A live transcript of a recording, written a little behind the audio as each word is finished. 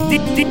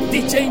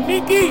DJ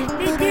Micky.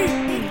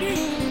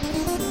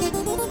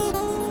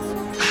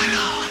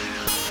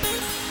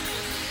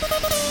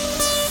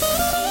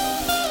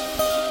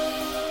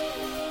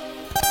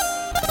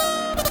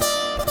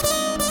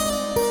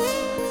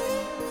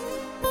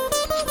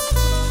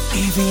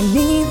 He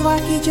venido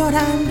aquí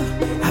llorando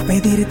a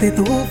pedirte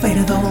tu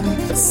perdón.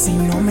 Si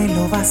no me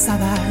lo vas a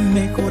dar,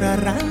 mejor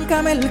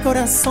arráncame el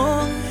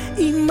corazón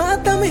y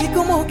mátame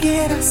como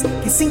quieras,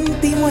 que sin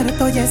ti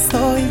muerto ya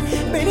estoy.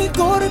 Ven y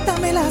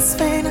córtame las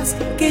venas,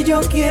 que yo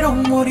quiero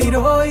morir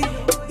hoy.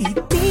 Y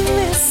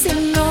dime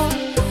si no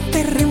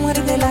te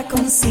remuerde la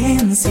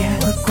conciencia.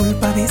 Por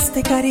culpa de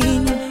este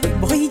cariño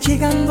voy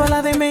llegando a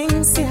la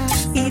demencia.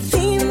 Y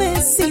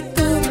dime si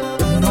tú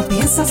no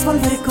piensas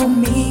volver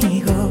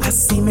conmigo.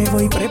 Así me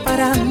voy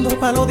preparando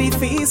para lo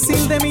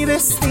difícil de mi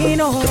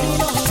destino.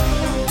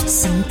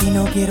 Sin ti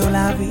no quiero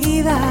la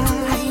vida.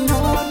 Ay,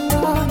 no.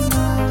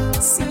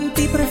 Sin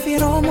ti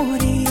prefiero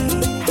morir.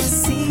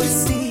 Sí.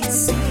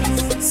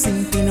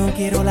 Sin ti no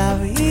quiero la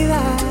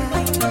vida.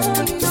 Ay, no.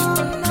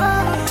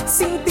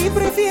 Sin ti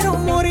prefiero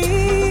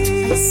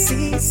morir.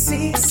 Sí.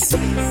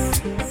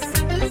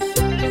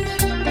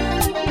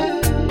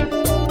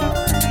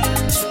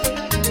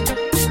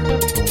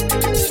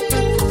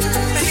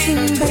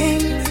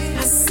 Ven,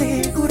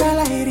 asegura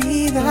la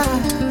herida.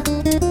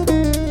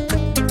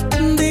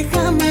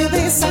 Déjame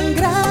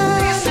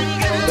desangrar.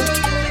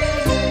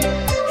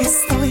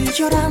 Estoy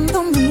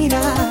llorando,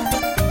 mira.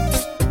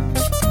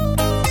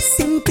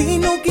 Sin ti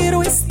no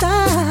quiero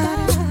estar.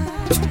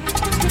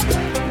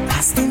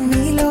 Haz de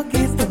mí lo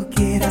que tú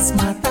quieras.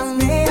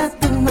 Mátame a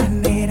tu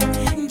manera.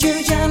 Yo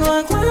ya no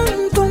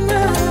aguanto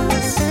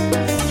más.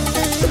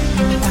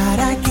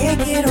 ¿Para qué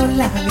quiero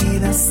la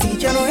vida si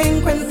yo no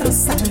encuentro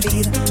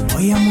salida?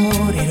 Voy a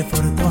morir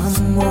por tu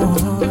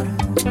amor.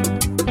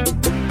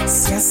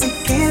 Si así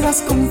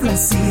quedas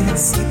complacida,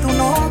 si tú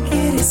no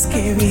quieres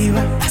que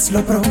viva,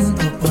 hazlo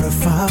pronto, por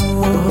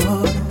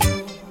favor.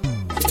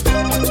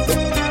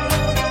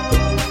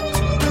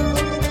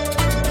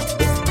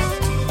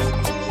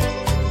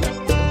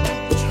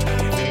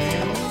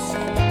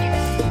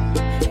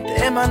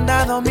 Te he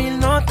mandado 1000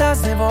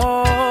 notas de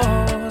voz.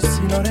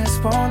 Si no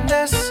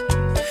respondes,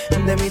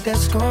 de mí te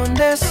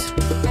escondes.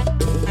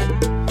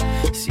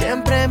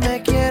 Siempre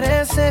me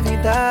quieres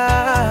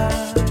evitar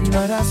y no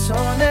hay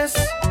razones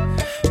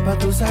para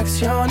tus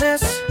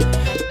acciones.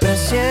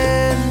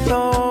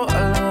 Presiento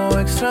algo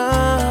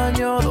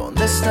extraño.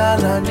 ¿Dónde está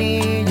el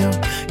anillo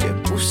que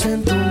puse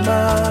en tu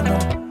mano?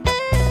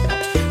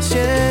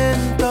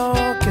 Siento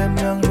que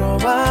me han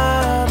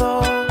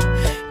robado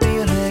mi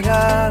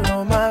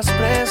regalo más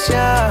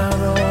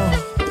preciado.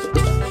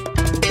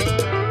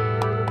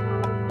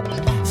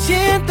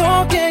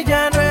 Siento que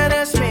ya no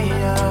eres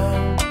mía.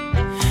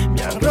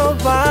 Me han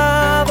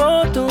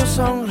robado tu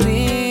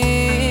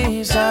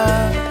sonrisa.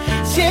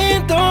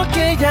 Siento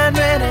que ya no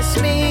eres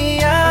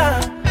mía.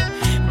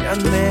 Me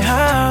han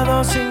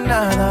dejado sin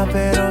nada,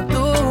 pero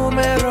tú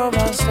me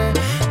robaste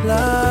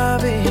la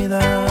vida.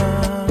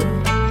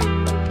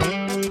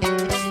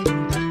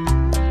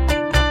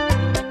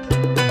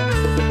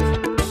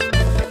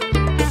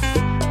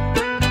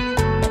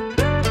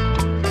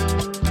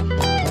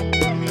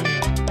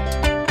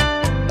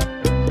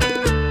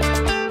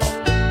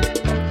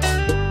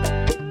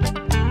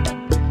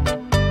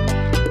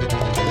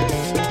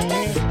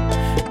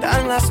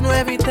 Las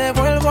 9 y te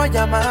vuelvo a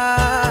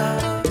llamar.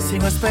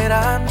 Sigo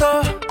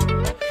esperando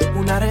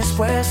una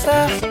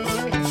respuesta,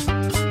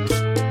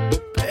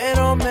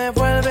 pero me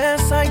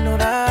vuelves a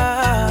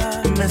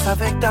ignorar. Me está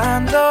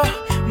afectando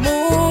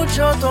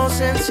mucho tu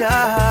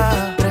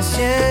ausencia.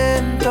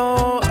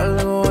 Presiento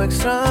algo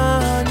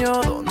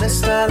extraño. ¿Dónde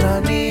está el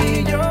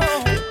anillo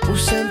que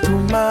puse en tu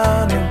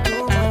mano?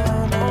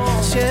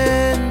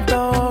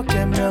 Siento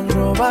que me han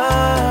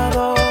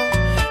robado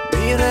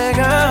mi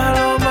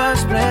regalo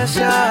más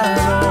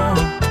preciado.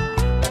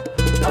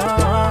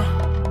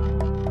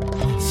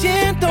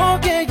 Siento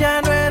que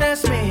ya no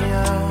eres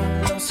mía.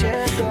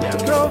 Me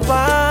han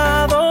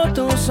robado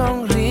tu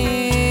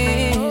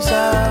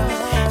sonrisa.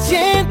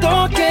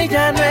 Siento que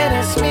ya no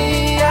eres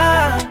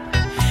mía.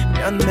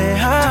 Me han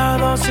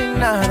dejado sin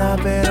nada,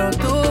 pero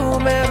tú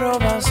me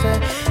robaste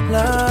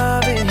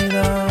la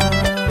vida.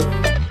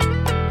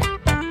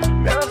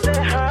 Me has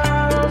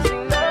dejado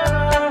sin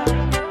nada.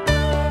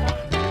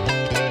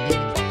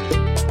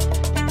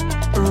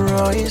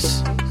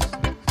 Royce.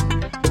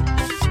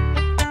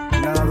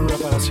 Nada dura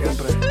para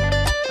siempre.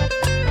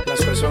 Las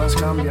personas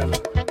cambian.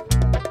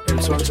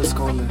 El sol se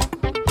esconde.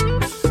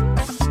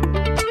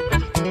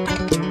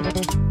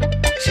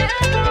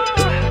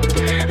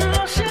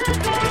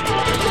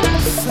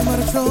 Se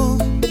marchó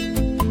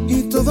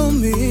y todo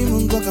mi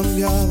mundo ha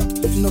cambiado.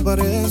 No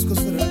parezco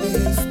ser el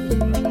mismo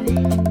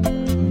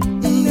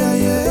de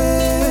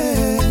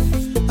ayer.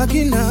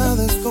 Aquí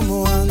nada es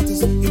como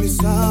antes y mis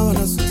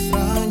sábanas se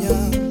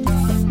extrañan.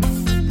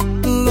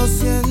 Lo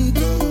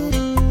siento,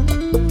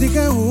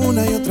 dije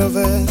una y otra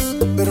vez,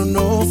 pero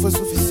no fue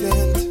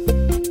suficiente.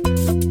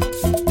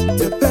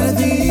 Te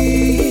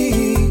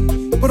perdí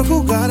por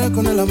jugar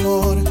con el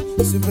amor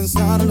sin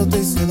pensarlo te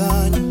hice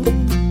daño.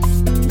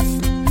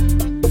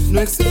 No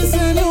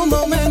existe ni un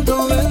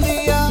momento del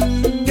día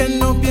que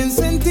no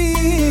piense en ti.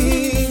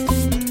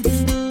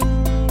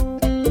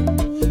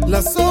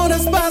 Las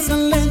horas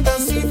pasan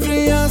lentas y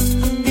frías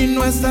y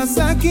no estás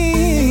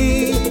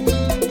aquí.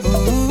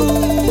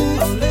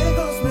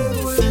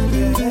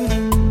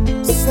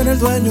 Ser el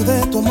dueño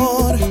de tu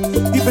amor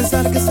y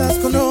pensar que estás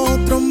con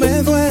otro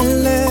me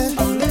duele.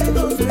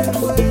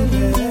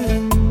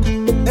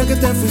 El que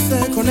te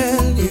fuiste con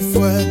él y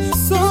fue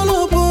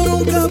solo por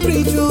un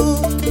capricho.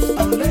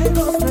 Me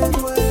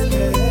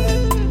duele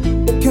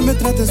que me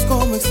trates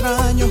como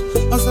extraño,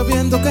 aun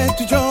sabiendo que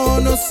tú y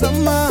yo nos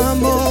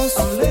amamos.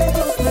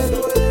 Me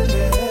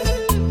duele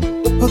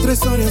otra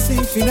historia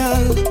sin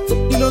final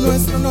y lo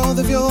nuestro no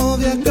debió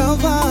de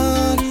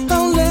acabar.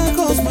 Aún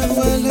lejos me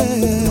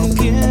duele. No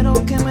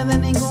quiero que me dé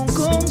ningún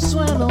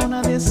consuelo,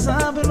 nadie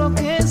sabe lo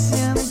que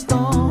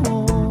siento.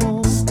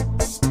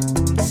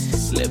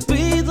 Le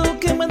pido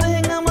que me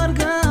dejen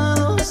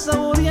amargado,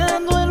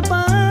 saboreando el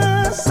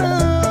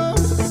pasado.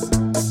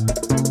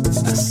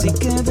 Así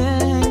que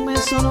déjenme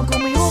solo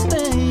con mi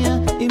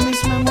botella y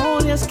mis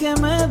memorias que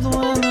me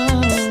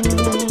duelen.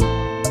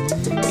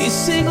 Y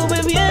sigo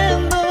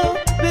bebiendo,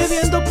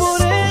 bebiendo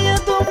por ella,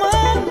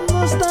 tomando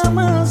hasta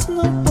más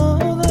no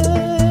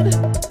poder.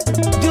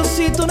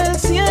 Diosito en el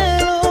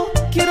cielo,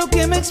 quiero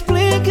que me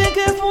explique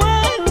qué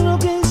fue lo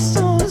que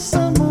hizo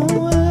esa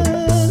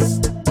mujer.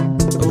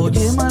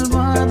 Oye,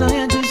 malvada y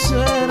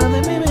hechicera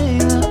de mi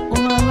vida,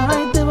 ojalá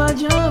y te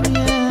vaya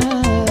bien.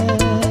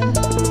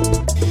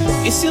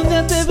 Y si un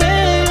día te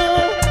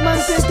veo,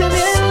 mantente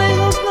bien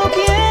lejos, no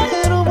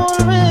quiero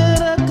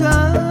volver a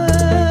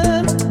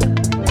caer.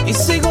 Y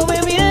sigo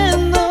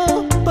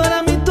bebiendo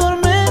para mi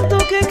tormento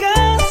que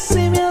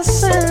casi me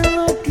hace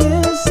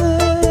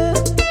enloquecer.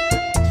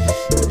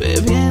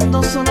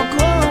 Bebiendo solo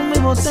con mi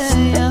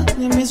botella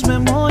y mis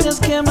memorias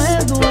que me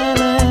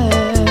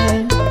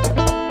duelen.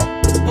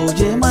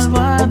 Oye,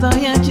 malvada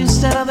y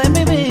hechicera de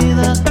mi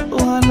vida,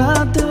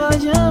 ojalá te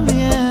vaya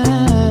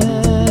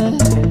bien.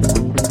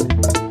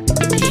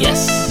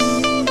 Yes.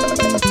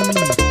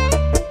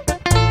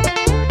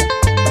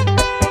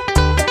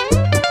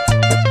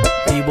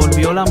 Y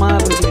volvió la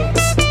madre.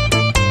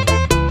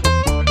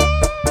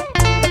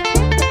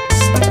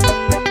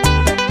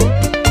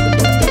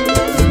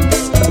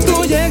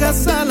 Tú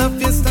llegas a la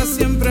fiesta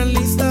siempre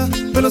lista,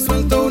 pero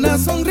suelto una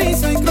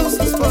sonrisa y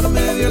cruzas por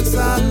medio el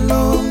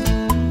salón.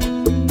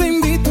 Te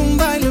invito a un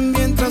baile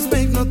mientras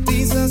me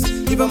hipnotizas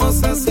y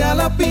vamos hacia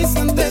la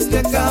pista antes que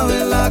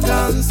acabe la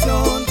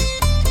canción.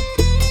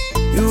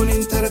 Y un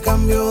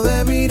intercambio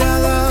de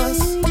miradas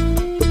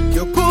que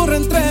ocurre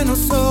entre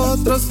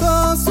nosotros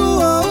dos.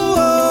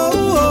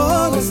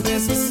 No es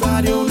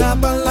necesario una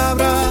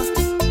palabra,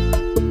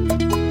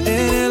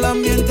 en el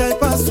ambiente hay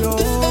pasión.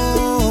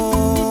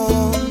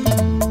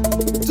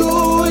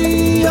 Tú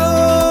y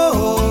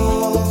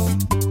yo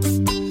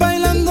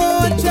bailando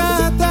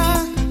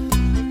bachata,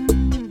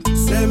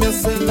 se me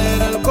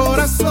acelera el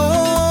corazón.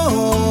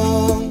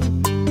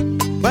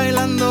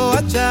 Bailando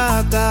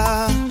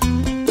bachata.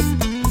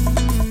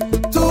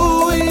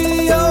 Tú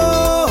y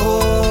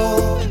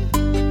yo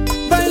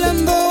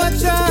bailando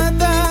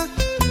bachata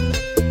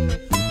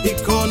y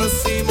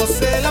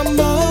conocimos el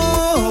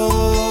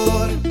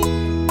amor.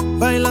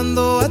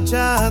 Bailando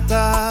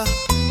bachata.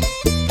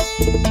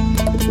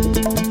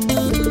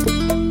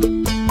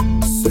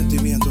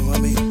 Sentimiento,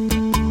 mami.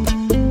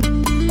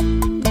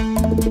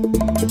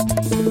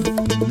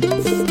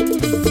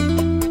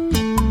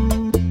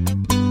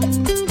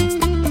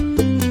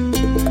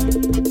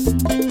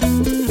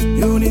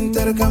 Y un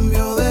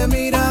intercambio de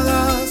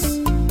miradas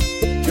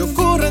que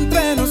ocurre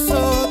entre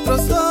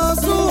nosotros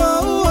dos.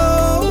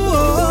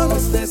 No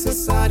es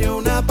necesario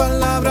una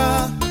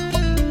palabra,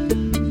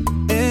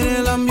 en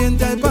el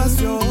ambiente hay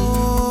pasión.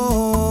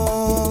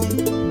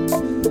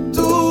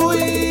 Tú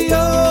y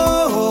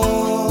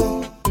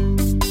yo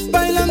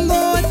bailando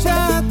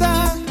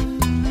bachata,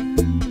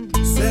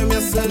 se me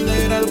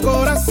acelera el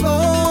corazón.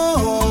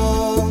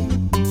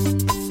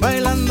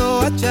 Bailando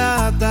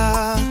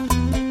bachata.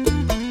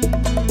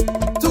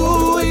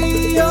 Tú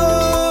y yo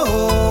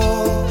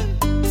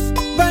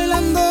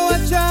bailando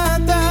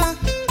bachata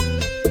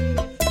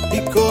y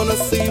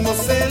conocimos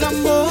el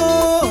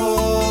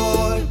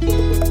amor.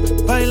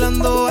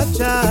 Bailando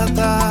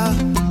bachata.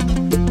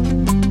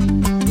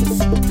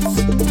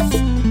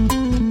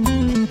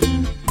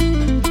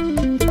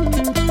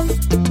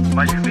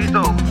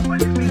 Mayimito,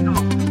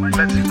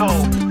 let's go.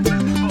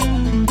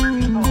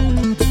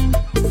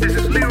 This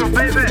is Little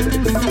Baby.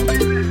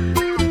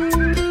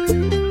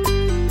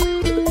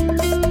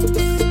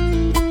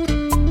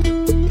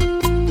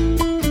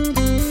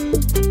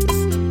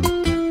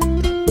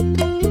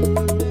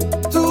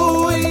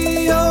 Tú y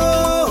yo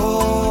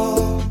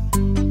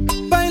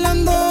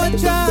bailando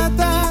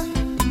bachata,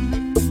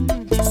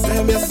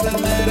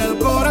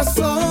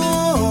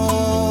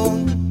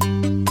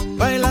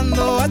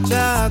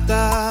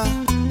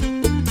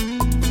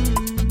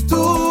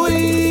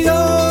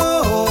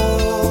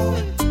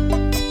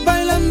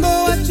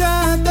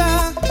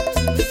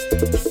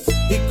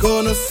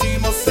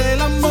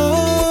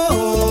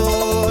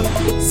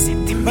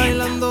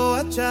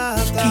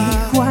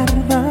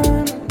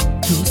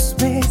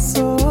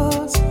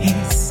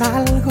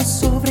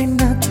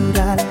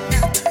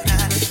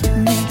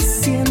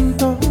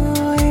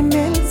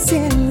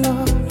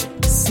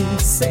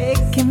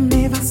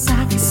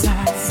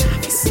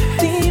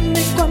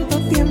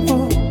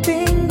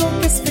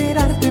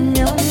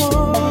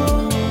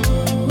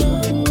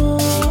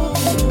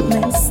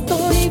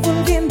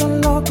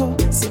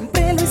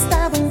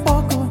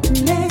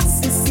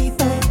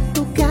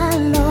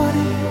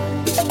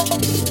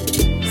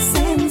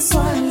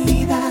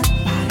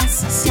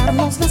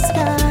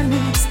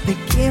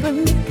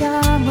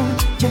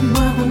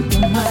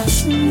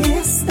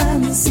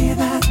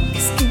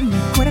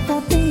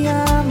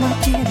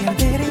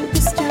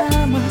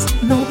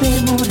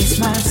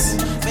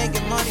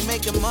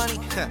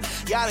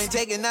 ain't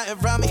taking nothing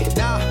from me,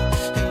 nah.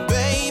 And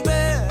baby,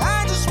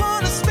 I just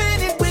wanna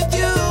spend it with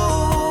you,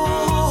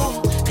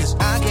 'cause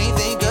I can't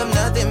think of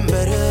nothing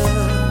better.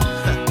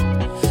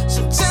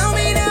 So tell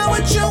me now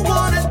what you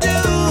wanna do,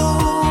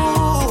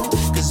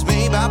 'cause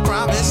babe, I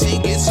promise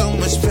it gets so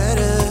much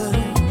better,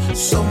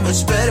 so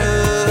much better.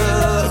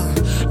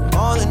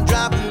 More than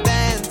dropping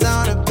bands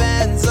on a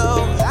band,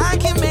 so I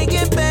can make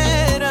it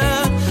better,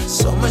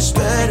 so much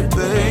better,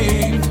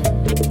 babe.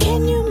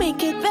 Can you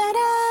make it better?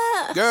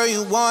 Girl,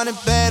 you want it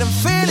better, I'm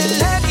feeling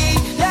lucky,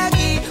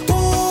 lucky.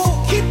 Ooh,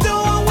 keep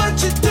doing what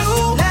you do,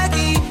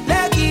 lucky,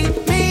 lucky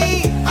me.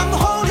 I'm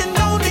holding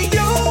on to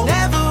you,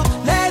 never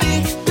let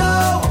it go.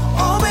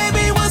 Oh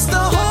baby, what's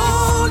the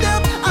hold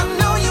up? I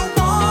know you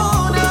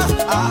wanna.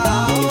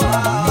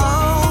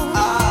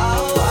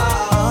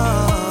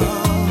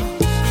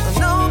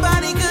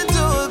 Nobody could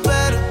do it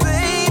better,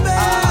 baby.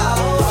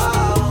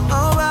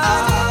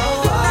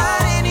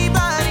 Not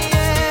anybody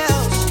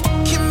else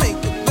can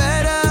make it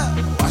better.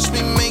 Watch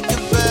me make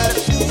it better.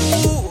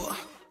 Ooh,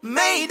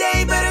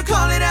 Mayday, better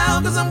call it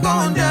out, 'cause I'm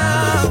going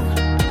down.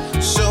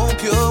 So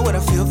pure what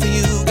I feel for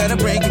you, gotta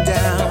break it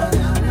down.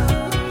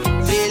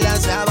 De la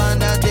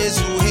sábana de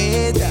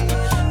sujeta,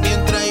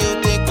 mientras yo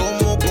te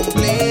como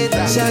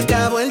completa. Se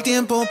acabó el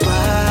tiempo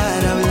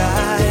para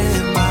hablar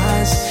de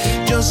más.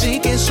 Yo sí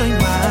que soy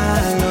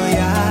malo,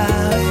 ya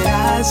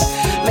verás.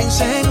 La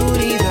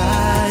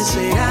inseguridad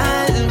será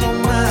algo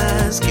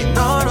más que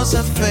no nos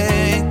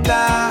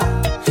afecta.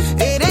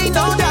 It ain't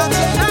no doubt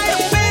tonight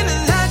I'm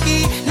feeling lucky,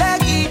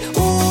 lucky.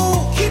 Ooh,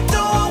 keep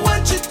doing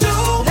what you do,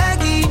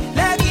 lucky,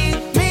 lucky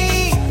me.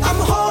 I'm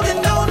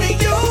holding on to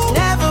you,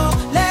 never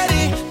let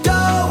it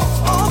go.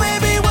 Oh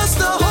baby, what's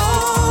the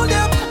hold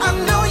up? I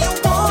know you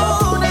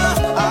wanna.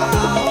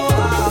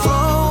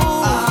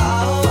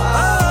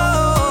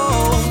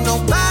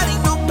 Nobody,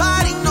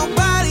 nobody,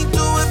 nobody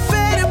do it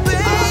better,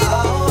 babe.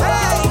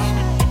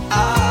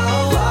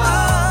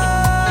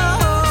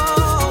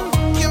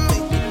 You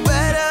make it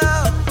better.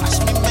 Watch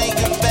me make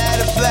it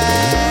better,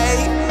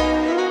 babe.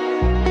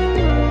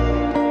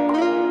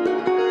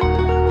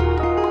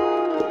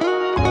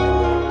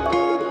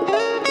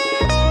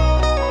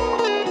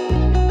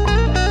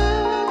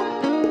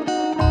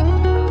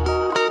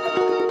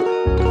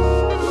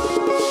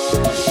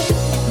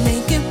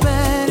 Make it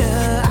better,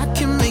 I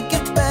can make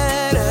it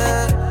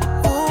better.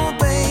 Oh,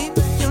 babe,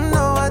 you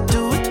know I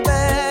do it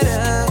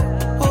better.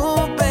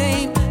 Oh,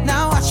 babe,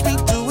 now watch me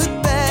do it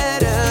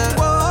better.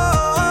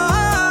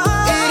 Whoa,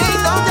 it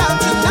ain't no doubt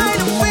tonight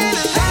I'm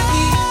feeling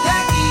lucky,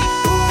 lucky.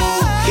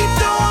 Ooh, keep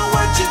doing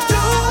what you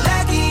do,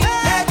 lucky,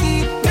 lucky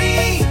me.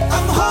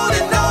 I'm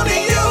holding on to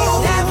you,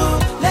 never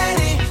let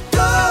it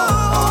go.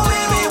 Oh,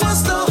 baby,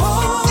 what's the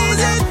hold?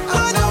 Is it?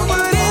 I know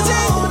what is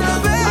it,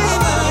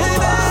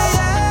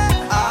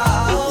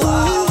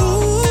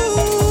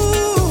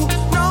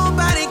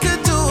 nobody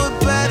could do it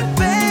better,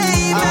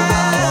 baby.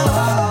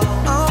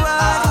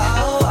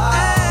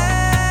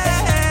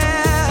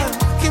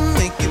 Can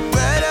make it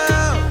better.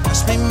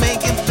 Watch me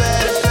make it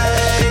better,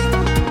 babe.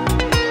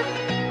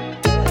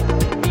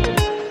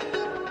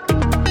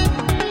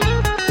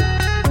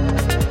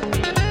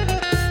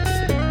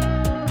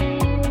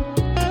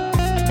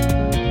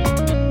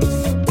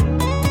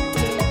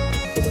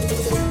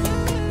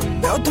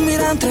 Veo tu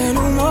mirada entre el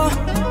humo,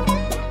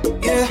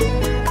 yeah.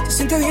 Se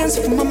siente bien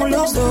si fumamos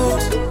los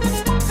dos,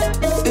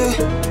 yeah.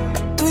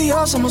 Tú y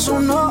yo somos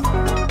uno,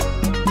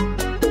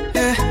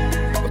 yeah.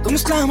 Cuando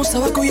mezclamos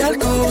tabaco y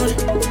alcohol,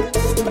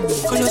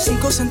 con los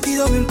 5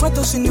 sentidos bien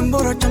puestos, sin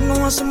emborracharnos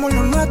hacemos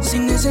lo nuestro,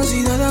 sin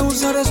necesidad de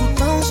abusar de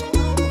sustancias.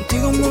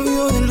 Contigo me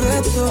olvido del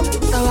resto.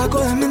 Tabaco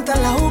de menta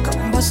en la juca,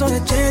 un vaso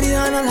de cherry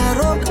dan a la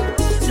roca.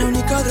 La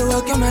única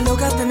droga que me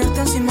aloca es tenerte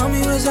encima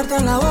y besarte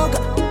en la boca,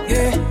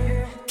 yeah.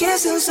 Qué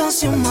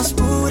sensación más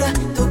pura,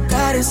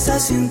 tocar esa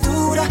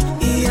cintura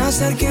y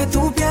hacer que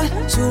tu piel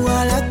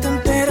suba la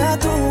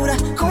temperatura.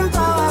 Con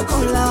tabaco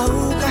en la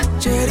boca,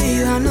 cherry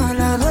dan a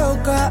la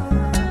roca.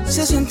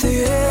 Se siente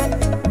bien,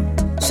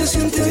 se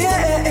siente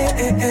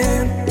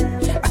bien.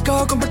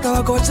 Acabo de comprar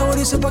tabaco, el sabor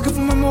y sepa que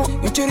fumemos.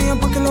 Y un cherry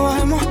pa' que lo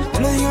bajemos. No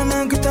le digan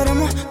nada que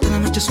estaremos de la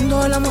noche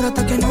haciendo el amor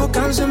hasta que nos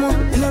cansemos.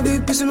 En el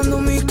VIP sonando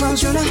mis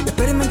canciones,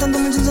 experimentando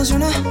mis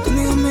sensaciones. Tu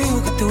amigo me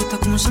dijo que te gusta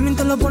como se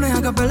mientras lo pones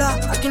a capela.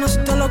 Aquí no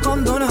existen los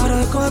condones,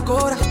 agradezco de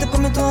cobra. Te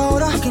prometo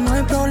ahora que no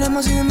hay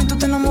problema si de mí tú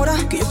te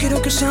enamoras. Que yo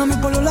quiero que sea mi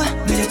polola.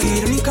 Mira que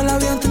irónica la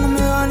vida, antes no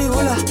me da ni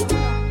bola.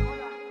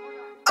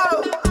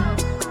 Oh.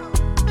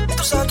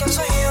 Tú sabes quién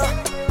soy yo.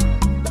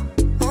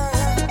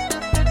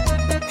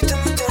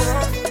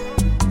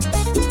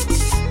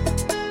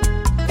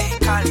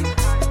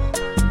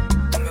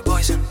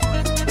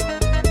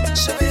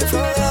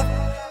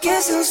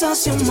 Qué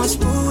sensación más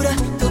pura,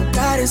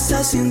 tocar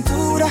esa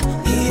cintura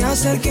y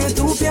hacer que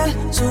tu piel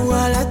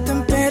suba la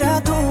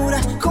temperatura.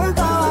 Con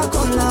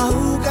tabaco en la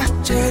boca,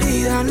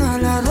 cherry dan a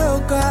la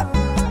roca.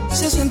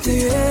 Se siente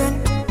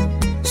bien,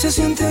 se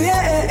siente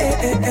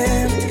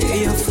bien.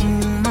 Ella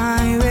fuma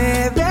y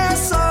bebe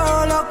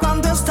solo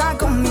cuando está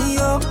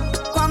conmigo,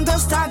 cuando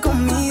está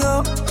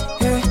conmigo.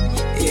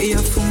 Y ella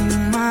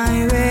fuma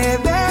y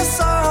bebe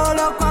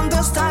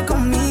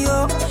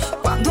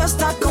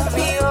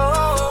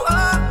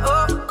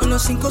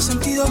los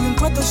sentidos bien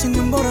puestos, sin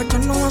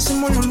emborracharnos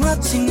hacemos lo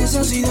nuestro, sin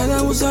necesidad de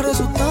abusar de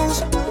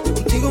sustancia.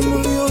 Contigo me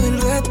olvido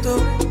del resto.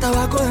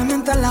 Tabaco de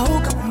menta en la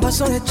boca, un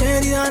vaso de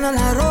cherry dan a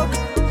la roca.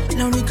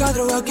 La única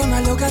droga que me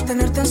aloca es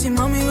tenerte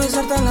encima y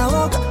besarte en la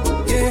boca.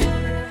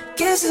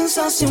 Qué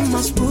sensación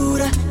más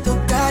pura,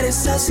 tocar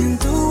esa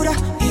cintura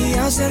y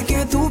hacer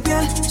que tu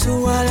piel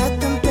suba la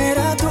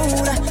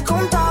temperatura.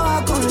 Con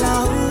tabaco en la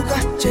boca,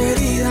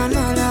 cherry dan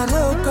a la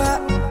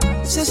roca.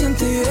 Se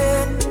siente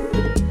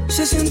bien,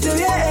 se siente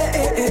bien.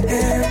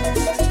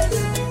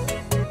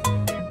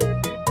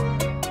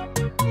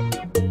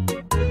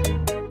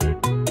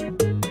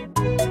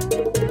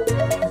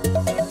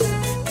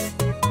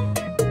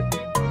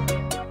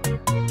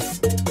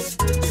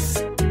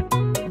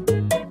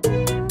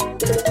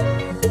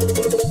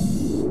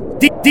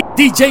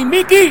 DJ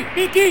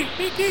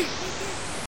Micky.